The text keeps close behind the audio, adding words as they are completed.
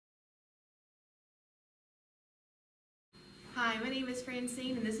Hi, my name is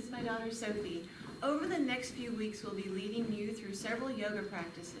Francine and this is my daughter Sophie. Over the next few weeks, we'll be leading you through several yoga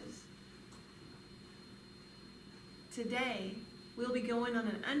practices. Today, we'll be going on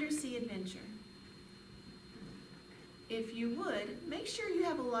an undersea adventure. If you would, make sure you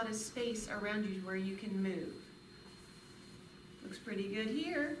have a lot of space around you where you can move. Looks pretty good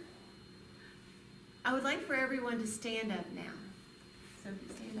here. I would like for everyone to stand up now.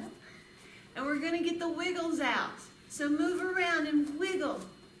 Sophie, stand up. And we're going to get the wiggles out. So move around and wiggle.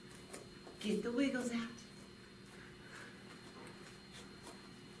 Get the wiggles out.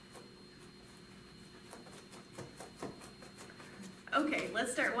 Okay,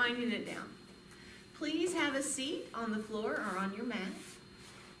 let's start winding it down. Please have a seat on the floor or on your mat.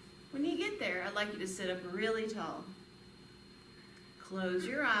 When you get there, I'd like you to sit up really tall. Close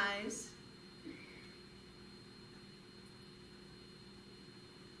your eyes.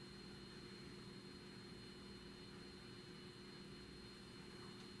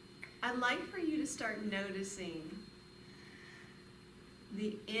 I'd like for you to start noticing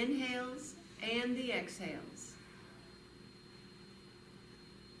the inhales and the exhales.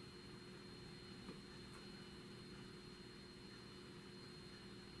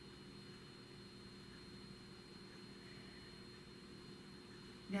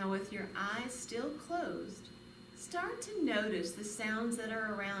 Now with your eyes still closed, start to notice the sounds that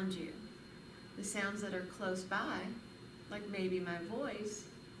are around you. The sounds that are close by, like maybe my voice,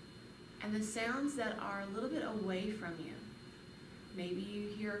 and the sounds that are a little bit away from you. Maybe you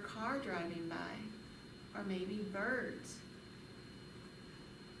hear a car driving by, or maybe birds.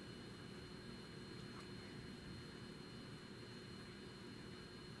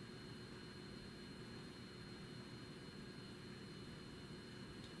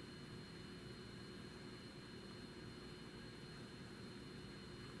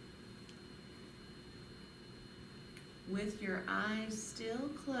 With your eyes still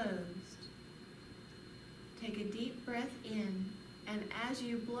closed, take a deep breath in, and as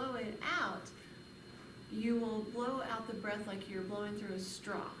you blow it out, you will blow out the breath like you're blowing through a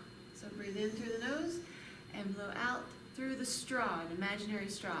straw. So breathe in through the nose and blow out through the straw, an imaginary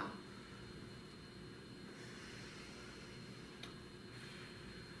straw.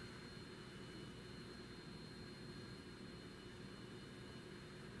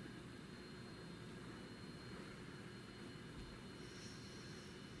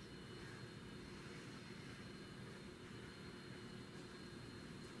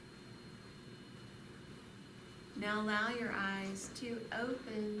 Now allow your eyes to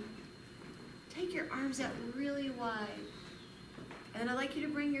open. Take your arms out really wide. And I'd like you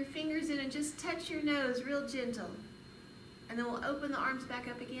to bring your fingers in and just touch your nose real gentle. And then we'll open the arms back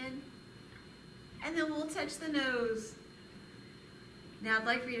up again. And then we'll touch the nose. Now I'd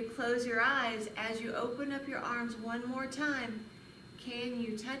like for you to close your eyes as you open up your arms one more time. Can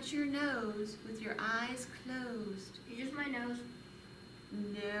you touch your nose with your eyes closed? Is this my nose?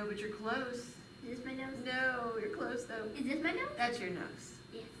 No, but you're close. Is this my nose? No, you're close though. Is this my nose? That's your nose.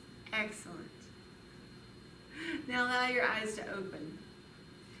 Yes. Excellent. Now allow your eyes to open.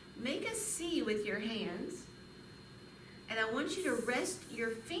 Make a C with your hands. And I want you to rest your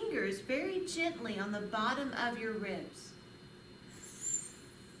fingers very gently on the bottom of your ribs.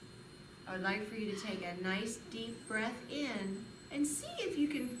 I would like for you to take a nice deep breath in and see if you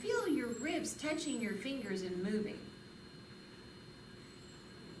can feel your ribs touching your fingers and moving.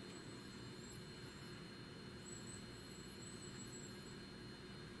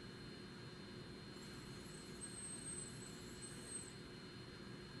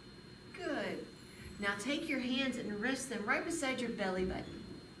 Now take your hands and rest them right beside your belly button.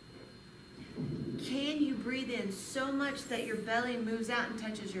 Can you breathe in so much that your belly moves out and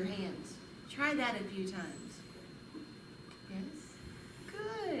touches your hands? Try that a few times. Yes?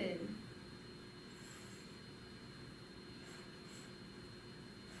 Good.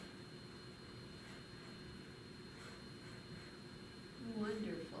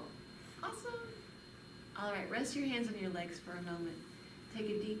 Wonderful. Awesome. All right, rest your hands on your legs for a moment. Take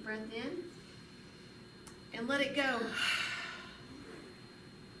a deep breath in. And let it go.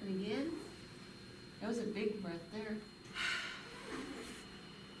 And again, that was a big breath there.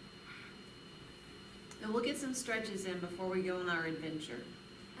 And we'll get some stretches in before we go on our adventure.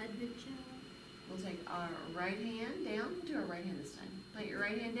 Adventure. We'll take our right hand down. We'll do our right hand this time. Put your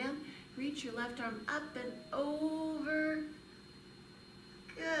right hand down. Reach your left arm up and over.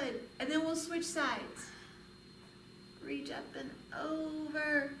 Good. And then we'll switch sides. Reach up and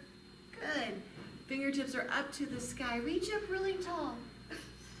over. Good. Fingertips are up to the sky. Reach up really tall.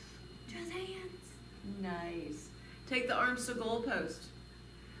 Just hands. Nice. Take the arms to goalpost.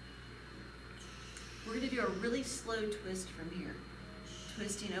 We're going to do a really slow twist from here.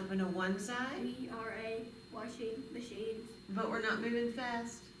 Twisting open to one side, We are a washing machine. but we're not moving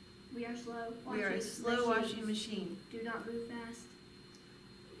fast. We are slow washing We are a slow washing machine. Do not move fast.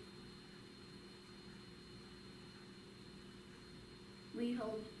 We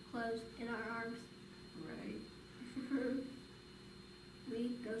hold clothes in our arms. Right. We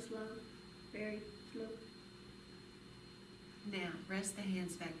go slow, very slow. Now, rest the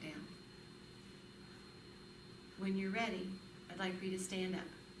hands back down. When you're ready, I'd like for you to stand up.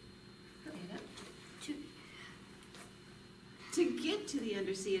 Stand up. To get to the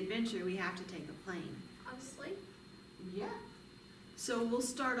undersea adventure, we have to take a plane. Honestly, Yeah. So we'll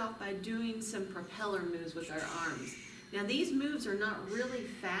start off by doing some propeller moves with our arms. Now these moves are not really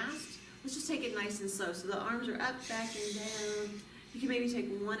fast. Let's just take it nice and slow. So the arms are up, back, and down. You can maybe take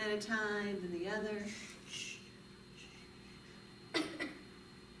one at a time, then the other.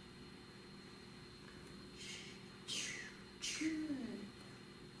 Good.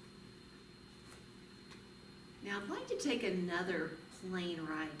 Now I'd like to take another plane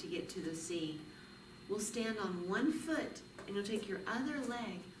ride to get to the sea. We'll stand on one foot and you'll take your other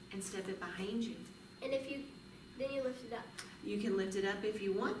leg and step it behind you. and then you lift it up. You can lift it up if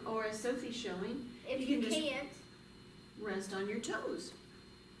you want, or as Sophie's showing, If you you can just can't, rest on your toes.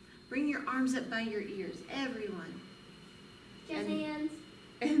 Bring your arms up by your ears, everyone. just And- hands.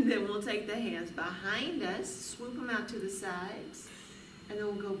 And then we'll take the hands behind us, swoop them out to the sides, and then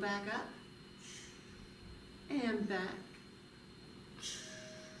we'll go back up and back.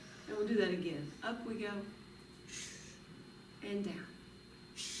 And we'll do that again. Up we go and down.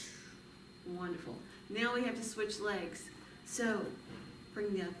 Wonderful. Now we have to switch legs. So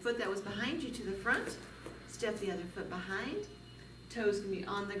bring the foot that was behind you to the front, step the other foot behind. Toes can be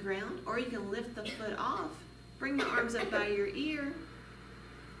on the ground, or you can lift the foot off. Bring the arms up by your ear,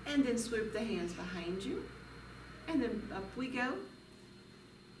 and then swoop the hands behind you. And then up we go.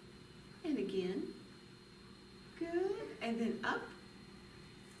 And again. Good. And then up.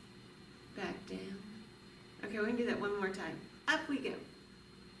 Back down. Okay, we can do that one more time. Up we go.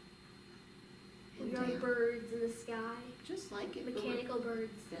 And We are down. birds in the sky. Just like it. but we're- Mechanical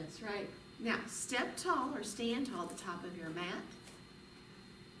birds. That's right. Now, step tall or stand tall at the top of your mat.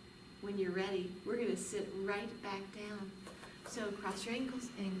 When you're ready, we're going to sit right back down. So cross your ankles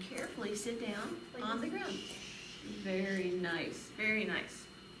and carefully sit down on the ground. Very nice, very nice.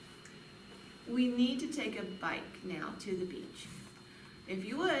 We need to take a bike now to the beach. If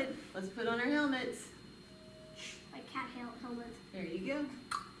you would, let's put on our helmets. Like cat helmets. There you go.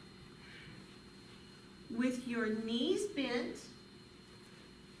 With your knees bent,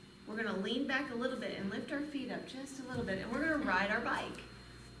 we're going to lean back a little bit and lift our feet up just a little bit, and we're going to ride our bike.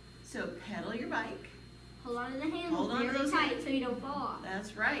 So pedal your bike. Hold on to the handles Hold on to very those tight hands. so you don't fall off.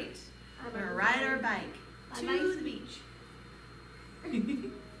 That's right. I'm We're going to ride our bike My to bike's- the beach.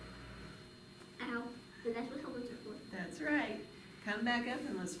 Ow. Then that's what helmets are for. That's right. Come back up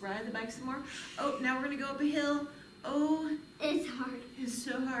and let's ride the bike some more. Oh, now we're going to go up a hill. Oh, It's hard. it's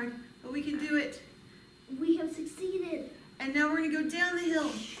so hard, but we can do it. We have succeeded. And now we're going to go down the hill.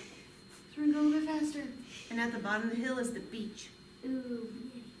 So we're going to go a little bit faster. And at the bottom of the hill is the beach. Ooh,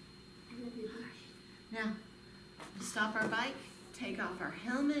 yay. I love the beach. Now, we'll stop our bike, take off our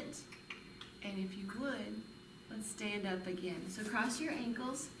helmet, and if you would, let's stand up again. So cross your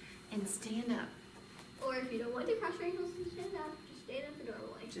ankles and stand up. Or if you don't want to cross your ankles and stand up, just stand up the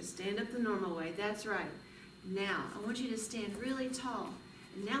normal way. Just stand up the normal way, that's right. Now, I want you to stand really tall.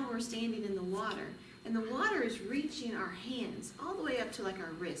 And now we're standing in the water. And the water is reaching our hands all the way up to like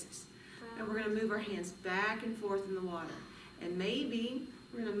our wrists. And we're going to move our hands back and forth in the water. And maybe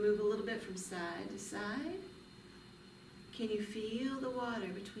we're going to move a little bit from side to side. Can you feel the water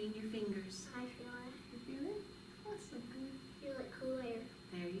between your fingers? I feel it. You feel it? Awesome. I feel like cool air.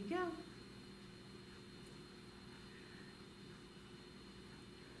 There you go.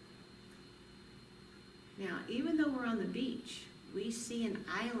 Now, even though we're on the beach, we see an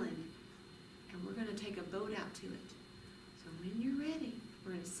island, and we're going to take a boat out to it. So when you're ready,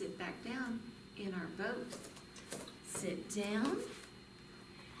 we're going to sit back down in our boat. Sit down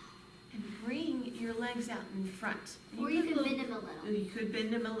and bring your legs out in front. Or you put can little- bend them a little. You could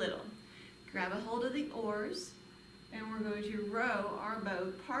bend them a little. Grab a hold of the oars, and we're going to row our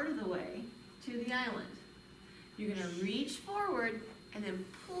boat part of the way to the island. You're going to reach forward and then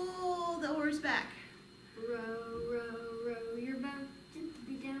pull the oars back. Row, row, row your boat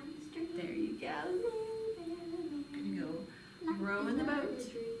gently down the stream. There you go. Going to go row in the boat.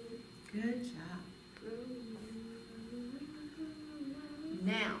 Good job.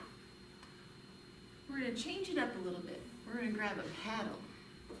 Now, we're going to change it up a little bit. We're going to grab a paddle.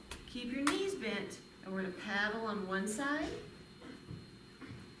 Keep your knees bent, And we're going to paddle on one side,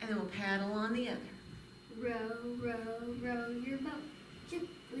 and then we'll paddle on the other. Row, row, row your boat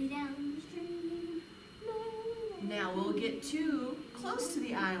gently down the stream. Now we'll get too close to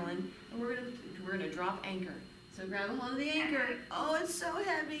the island, and we're gonna drop anchor. So grab a hold of the anchor. Oh, it's so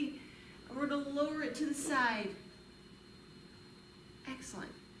heavy. And we're gonna lower it to the side.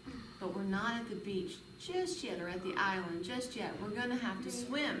 Excellent. But we're not at the beach just yet, or at the island just yet. We're gonna have to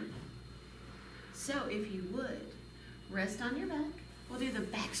swim. So if you would, rest on your back. We'll do the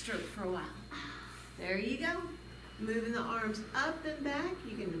backstroke for a while. There you go. Moving the arms up and back.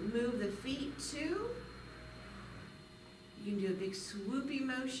 You can move the feet too. You can do a big swoopy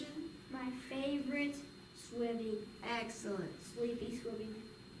motion. My favorite, swimming. Excellent. Sleepy swimming.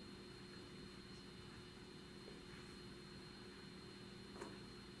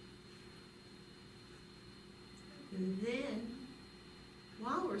 And then,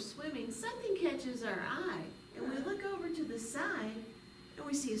 while we're swimming, something catches our eye. And we look over to the side, and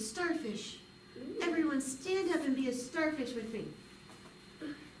we see a starfish. Everyone stand up and be a starfish with me.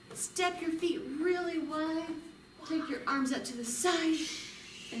 Step your feet really wide. Take your arms out to the side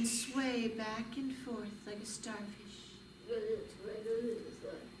and sway back and forth like a starfish.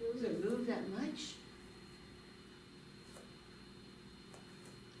 Does it move that much?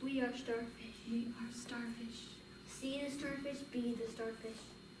 We are starfish. We are starfish. See the starfish, be the starfish.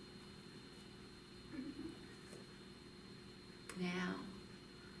 Now,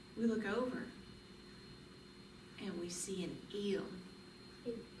 we look over and we see an eel.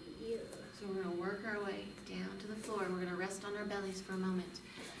 An eel. So we're going to work our way down to the floor. We're going to rest on our bellies for a moment.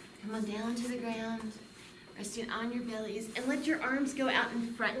 Come on down to the ground, resting on your bellies, and let your arms go out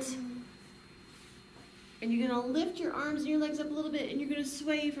in front. And you're going to lift your arms and your legs up a little bit, and you're going to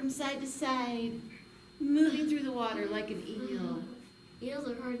sway from side to side, moving through the water like an eel. Eels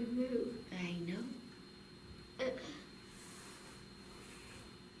are hard to move. I know.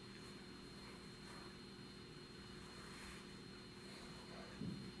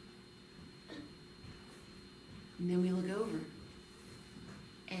 And then we look over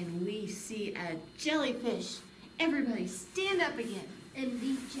and we see a jellyfish. Everybody stand up again. And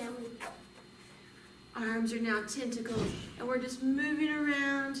be jelly. Arms are now tentacles and we're just moving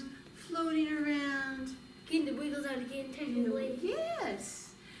around, floating around. Getting the wiggles out again, technically.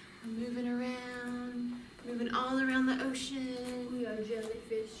 Yes. We're moving around, moving all around the ocean. We are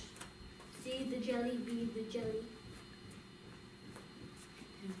jellyfish. See the jelly, be the jelly.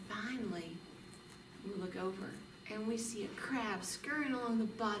 And finally, we look over and we see a crab scurrying along the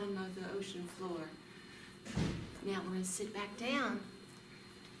bottom of the ocean floor. Now we're going to sit back down.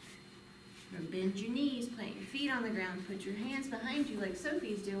 You're going to bend your knees, plant your feet on the ground, put your hands behind you like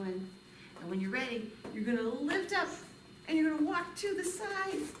Sophie's doing. And when you're ready, you're going to lift up and you're going to walk to the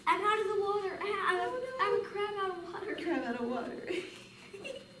side. I'm out of the water. I'm a crab out of water. Crab out of water.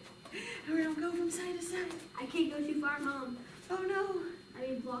 And we're going to go from side to side. I can't go too far, Mom. Oh no. I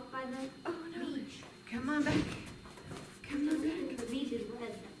mean, blocked by the Oh no. beach. Come on back. Come on back. The beach is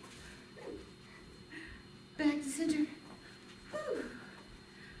red. Back to center. Whew.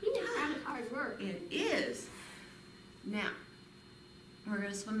 That is hard work. It is. Now, we're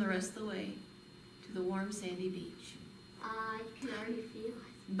going to swim the rest of the way to the warm sandy beach. I can already feel it.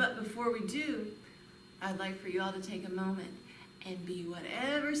 But before we do, I'd like for you all to take a moment and be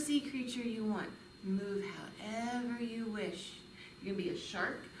whatever sea creature you want. Move however you wish. You can be a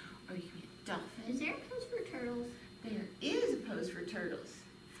shark or you can be a dolphin. Is there a pose for turtles? There is a pose for turtles.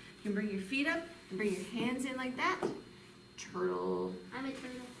 You can bring your feet up and bring your hands in like that. Turtle. I'm a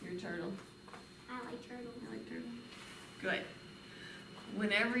turtle. You're a turtle. I like turtles. I like turtle. Good.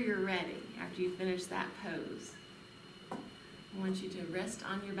 Whenever you're ready, after you finish that pose, I want you to rest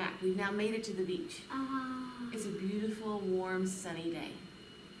on your back. We've now made it to the beach. It's a beautiful, warm, sunny day.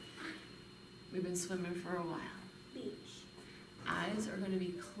 We've been swimming for a while. Beach. Eyes are going to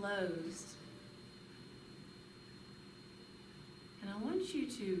be closed. And I want you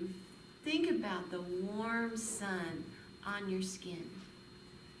to think about the warm sun on your skin.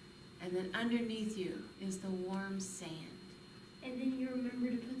 And then underneath you is the warm sand. And then you remember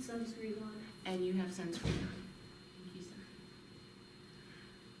to put sunscreen on. And you have sunscreen on. Thank you, Sophie.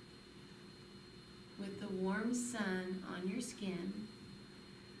 With the warm sun on your skin,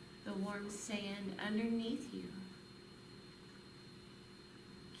 the warm sand underneath you,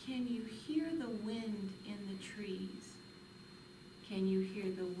 can you hear the wind in the trees? Can you hear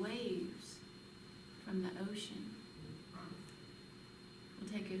the waves from the ocean?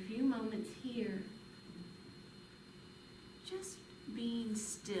 We'll take a few moments here, just being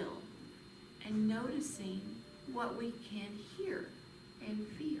still and noticing what we can hear and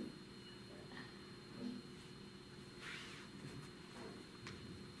feel.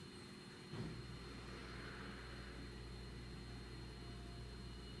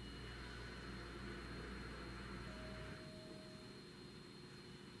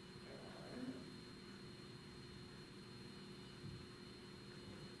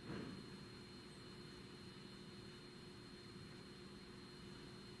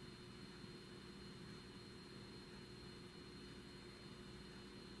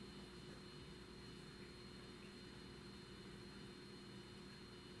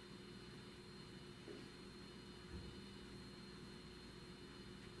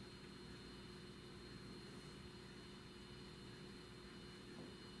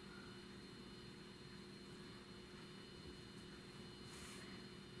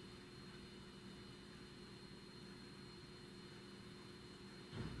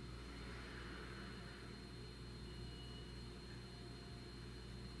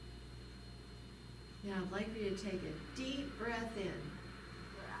 Now I'd like for you to take a deep breath in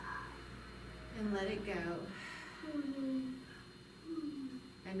and let it go.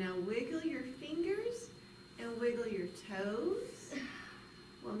 And now wiggle your fingers and wiggle your toes.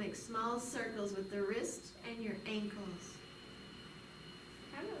 We'll make small circles with the wrist and your ankles.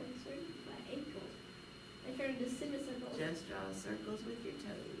 How do I circle my ankles? I turn into semicircles. Just draw circles with your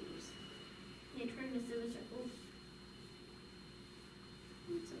toes. I turn into semicircles.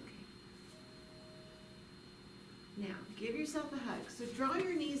 It's okay. Now, give yourself a hug. So draw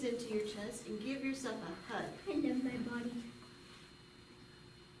your knees into your chest and give yourself a hug. I love my body.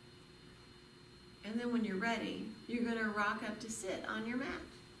 And then when you're ready, you're going to rock up to sit on your mat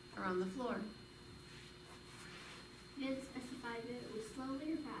or on the floor. You didn't specify that it was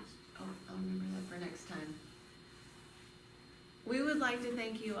slowly or fast. Oh, I'll remember that for next time. We would like to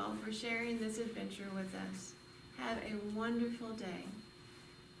thank you all for sharing this adventure with us. Have a wonderful day.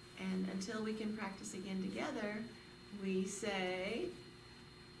 And until we can practice again together, we say,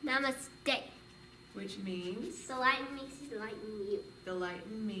 Namaste. which means, The light in me sees the light in you. the light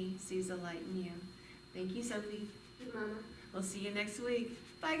in me sees the light in you. Thank you, Sophie. Mama. We'll see you next week.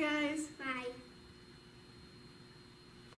 Bye, guys. Bye.